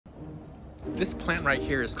This plant right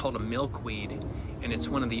here is called a milkweed, and it's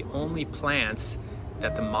one of the only plants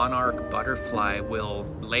that the monarch butterfly will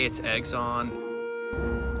lay its eggs on.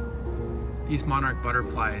 These monarch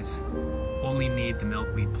butterflies only need the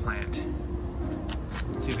milkweed plant.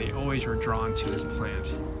 See, they always were drawn to this plant.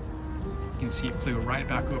 You can see it flew right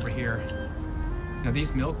back over here. Now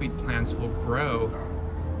these milkweed plants will grow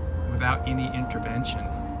without any intervention.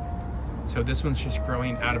 So this one's just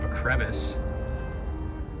growing out of a crevice.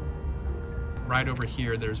 Right over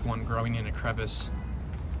here, there's one growing in a crevice,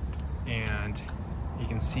 and you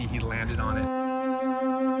can see he landed on it.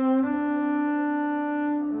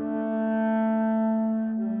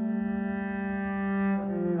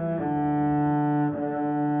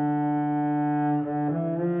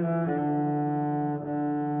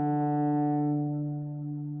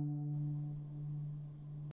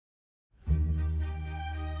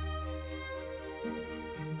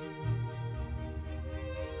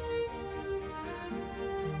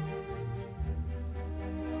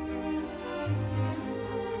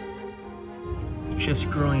 Just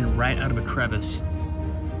growing right out of a crevice.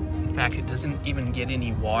 In fact, it doesn't even get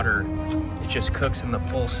any water. It just cooks in the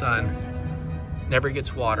full sun. Never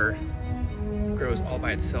gets water. Grows all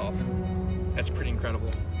by itself. That's pretty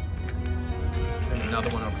incredible. And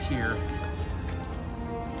another one over here.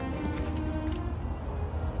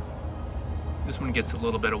 This one gets a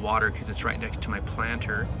little bit of water because it's right next to my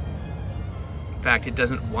planter. In fact, it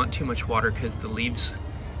doesn't want too much water because the leaves,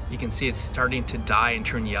 you can see it's starting to die and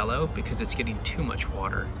turn yellow because it's getting too much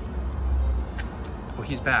water. Oh,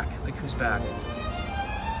 he's back. Look who's back.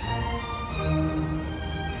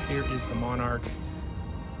 Here is the monarch.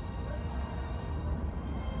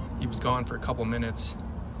 He was gone for a couple minutes.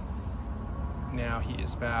 Now he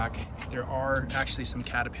is back. There are actually some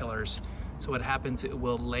caterpillars. So what happens, it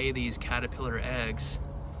will lay these caterpillar eggs.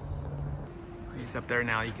 He's up there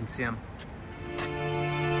now, you can see him.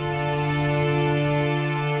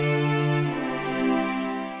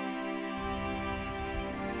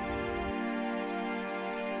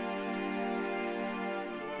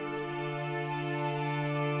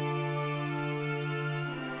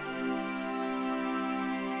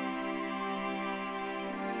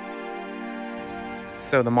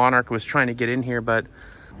 So the monarch was trying to get in here, but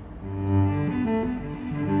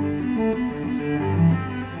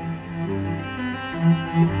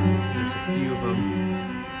there's a few of them.